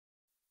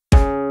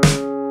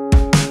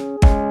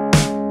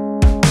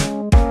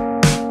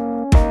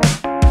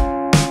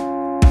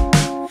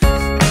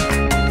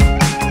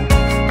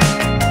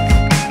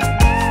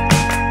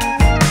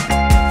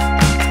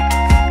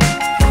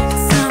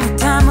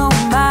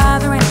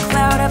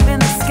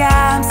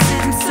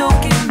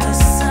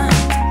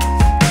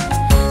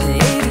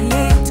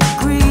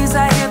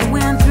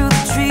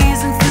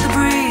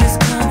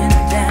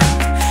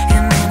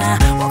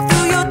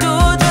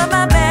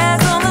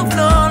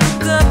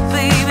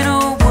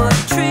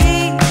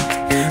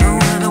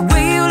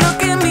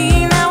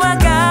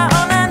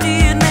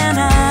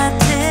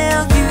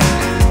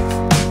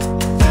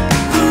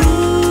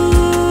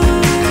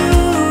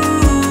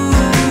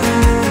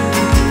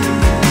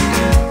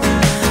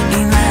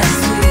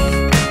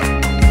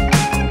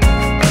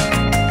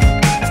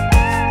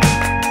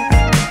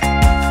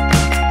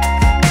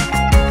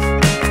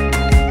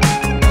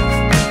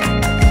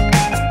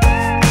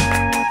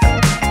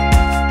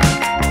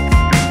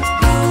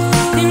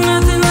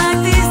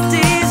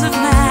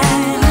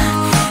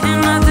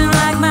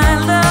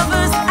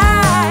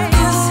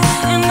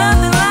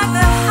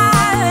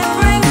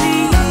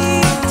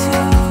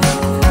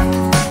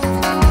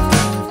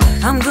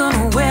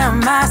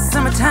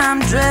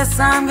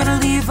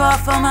leave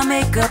off all my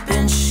makeup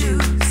and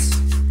shoes.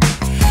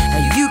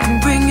 You can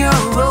bring your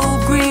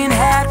old green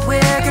hat,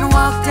 we're gonna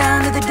walk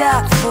down to the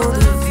dock for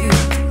the view.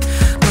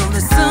 Well,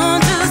 the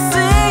sun just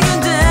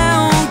sinking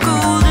down,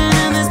 golden,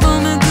 and this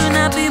moment could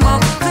not be more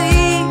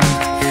complete.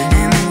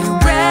 And then you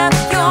wrap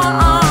your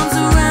arms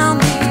around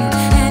me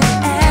and you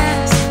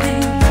ask me,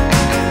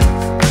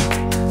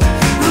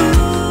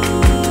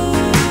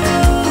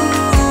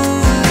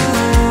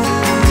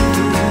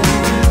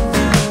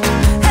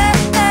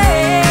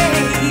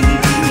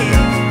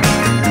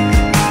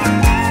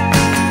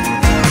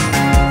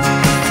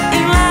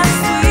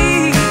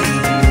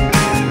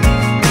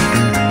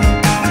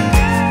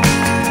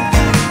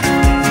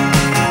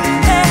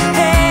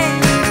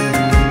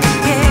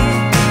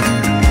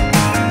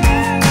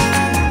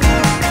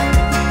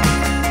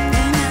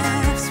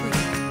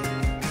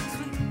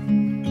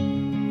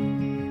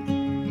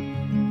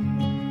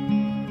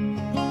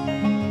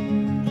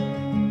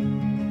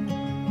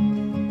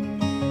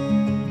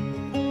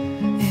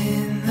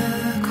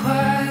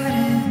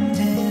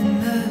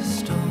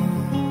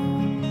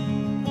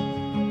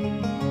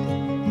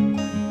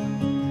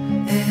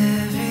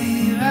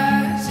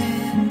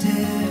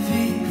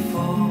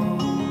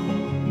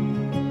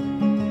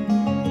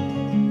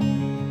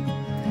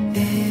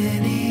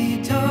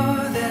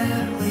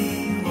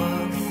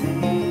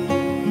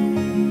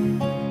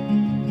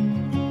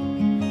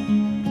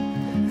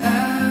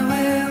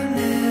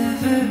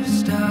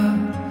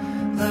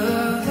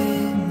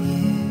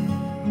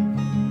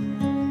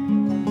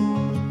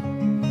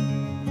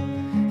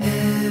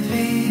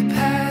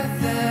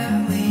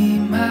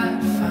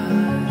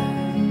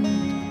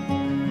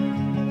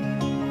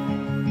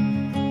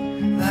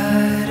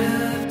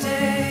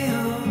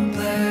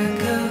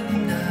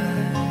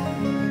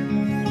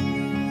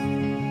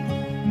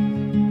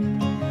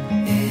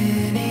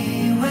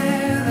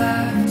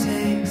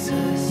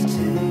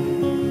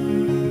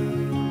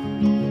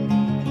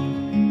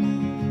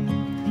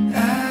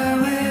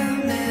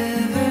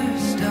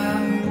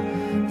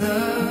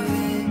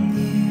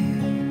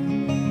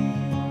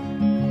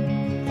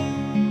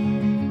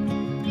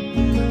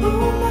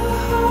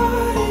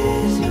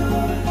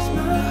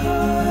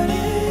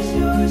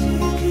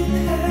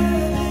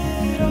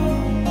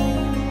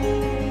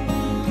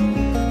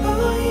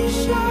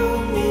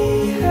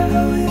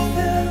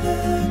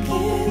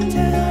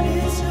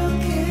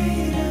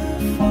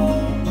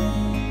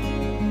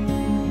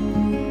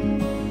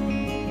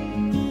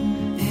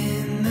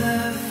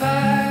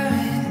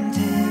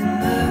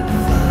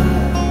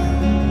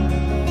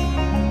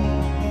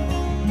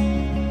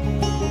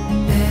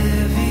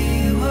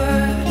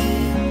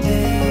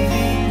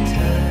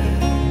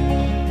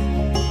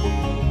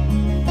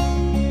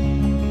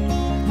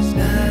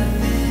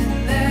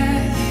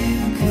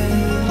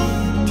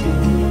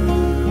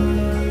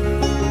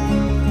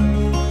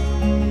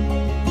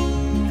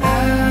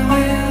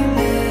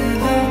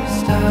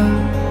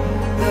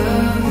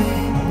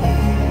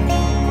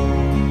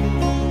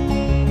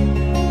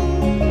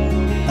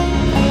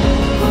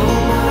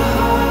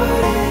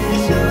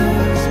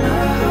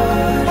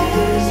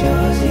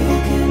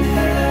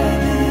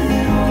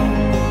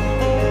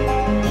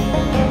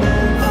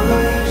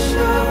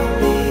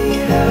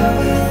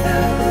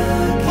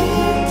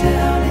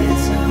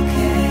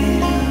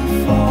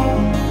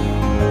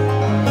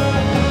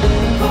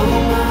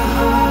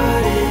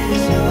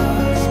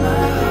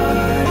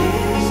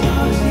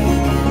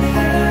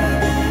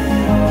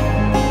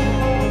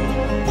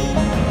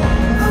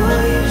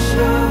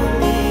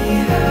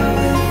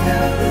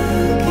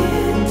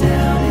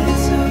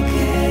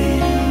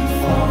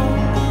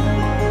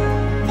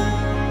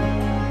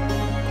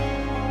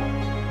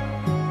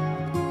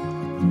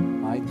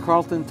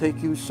 Carleton,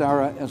 take you,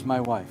 Sarah, as my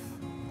wife.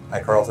 I,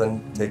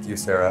 Carleton, take you,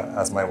 Sarah,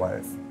 as my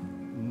wife.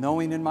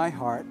 Knowing in my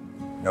heart.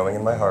 Knowing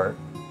in my heart.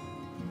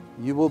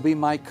 You will be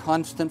my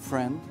constant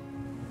friend.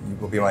 You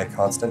will be my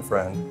constant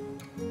friend.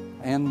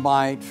 And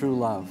my true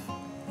love.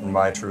 And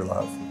my true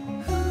love.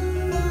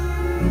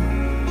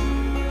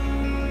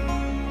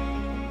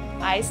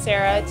 I,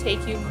 Sarah,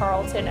 take you,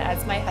 Carleton,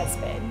 as my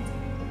husband.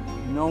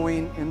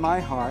 Knowing in my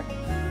heart.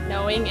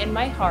 Knowing in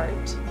my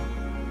heart.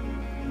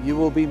 You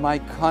will be my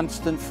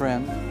constant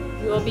friend.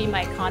 You will be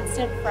my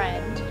constant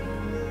friend.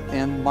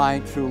 And my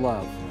true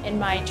love. And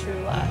my true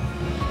love.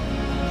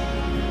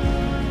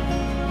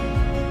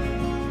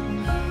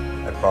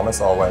 I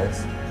promise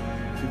always.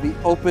 To be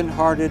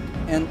open-hearted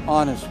and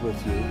honest with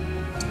you.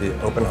 To be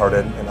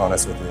open-hearted and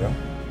honest with you.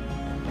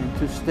 And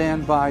to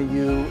stand by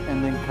you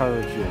and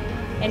encourage you.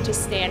 And to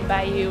stand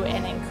by you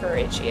and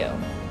encourage you.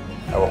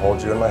 I will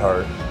hold you in my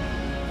heart.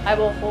 I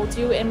will hold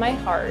you in my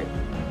heart.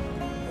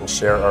 And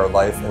share our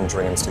life and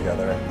dreams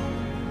together.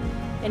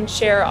 And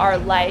share our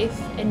life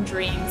and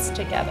dreams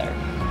together.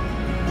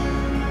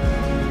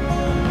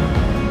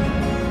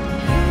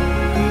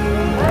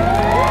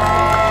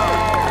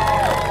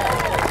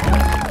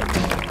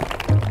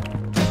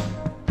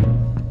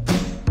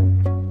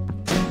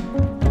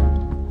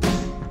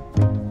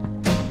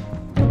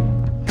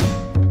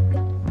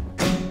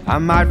 I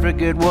might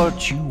forget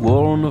what you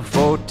wore on the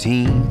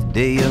 14th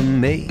day of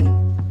May.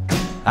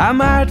 I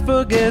might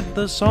forget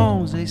the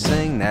songs they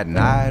sang that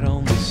night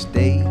on the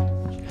stage.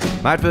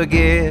 Might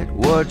forget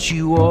what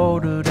you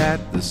ordered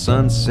at the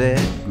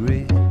Sunset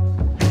Grill.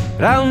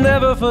 But I'll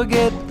never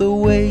forget the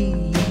way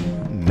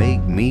you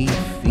make me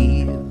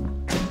feel.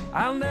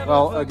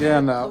 Well,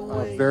 again, a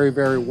very,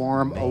 very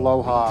warm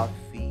aloha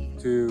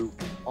to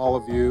all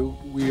of you.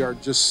 We are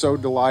just so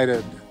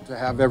delighted to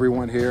have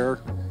everyone here.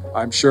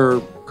 I'm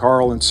sure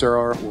Carl and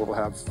Sarah will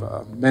have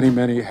many,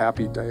 many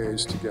happy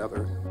days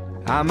together.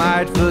 I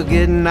might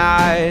forget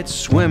nights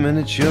swimming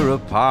at your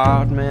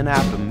apartment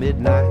after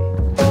midnight.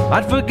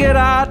 Might forget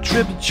our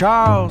trip to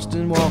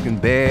Charleston, walking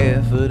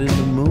barefoot in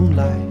the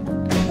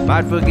moonlight.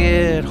 Might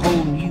forget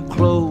holding you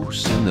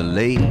close in the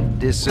late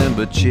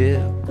December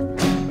chill.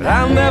 But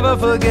I'll never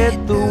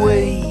forget the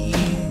way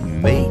you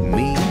make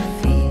me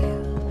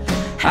feel.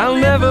 I'll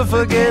never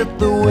forget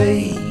the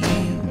way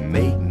you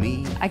make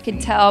me feel. I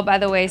could tell by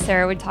the way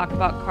Sarah would talk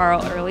about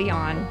Carl early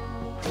on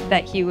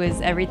that he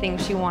was everything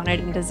she wanted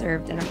and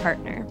deserved in a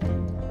partner.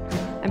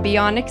 I'm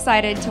beyond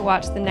excited to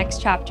watch the next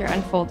chapter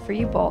unfold for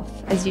you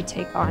both as you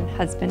take on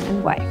husband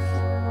and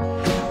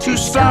wife. Two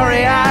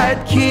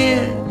starry-eyed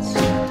kids,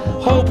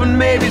 hoping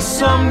maybe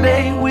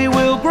someday we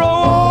will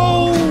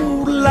grow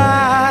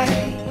like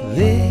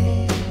this.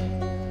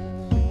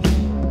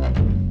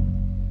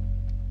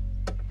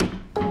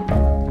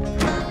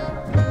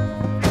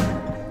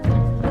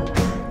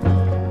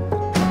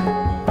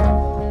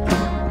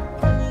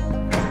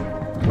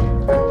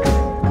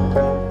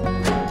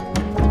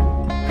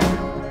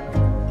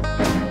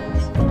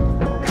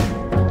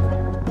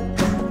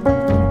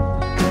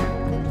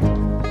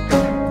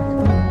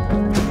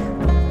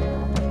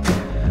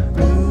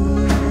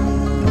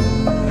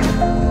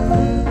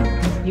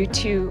 You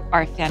two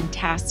are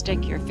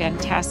fantastic, you're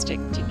fantastic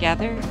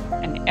together,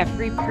 and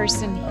every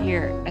person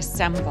here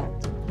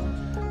assembled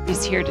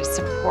is here to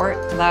support,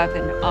 love,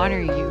 and honor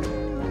you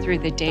through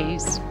the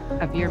days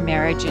of your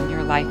marriage and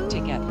your life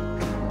together.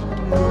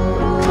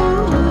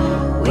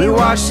 We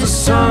watched the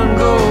sun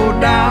go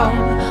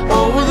down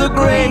over the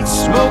great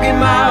Smoky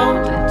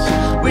Mountains.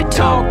 We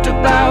talked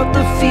about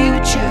the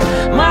future.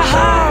 My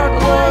heart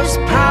was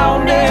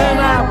pounding.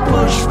 I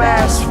pushed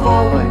fast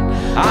forward.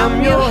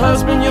 I'm your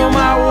husband, you're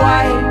my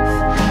wife.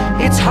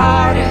 It's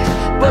harder,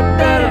 but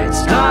better.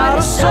 It's not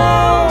a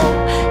song,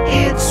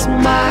 it's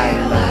my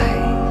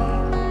life.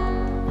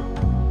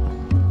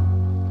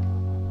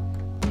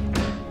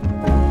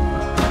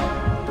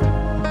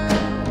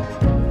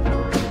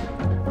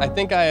 I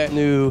think I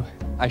knew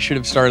I should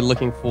have started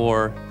looking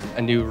for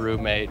a new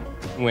roommate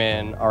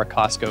when our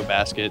Costco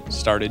basket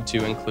started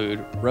to include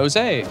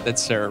rosé that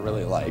Sarah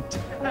really liked.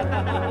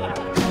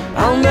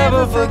 I'll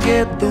never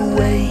forget the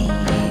way you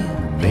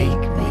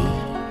make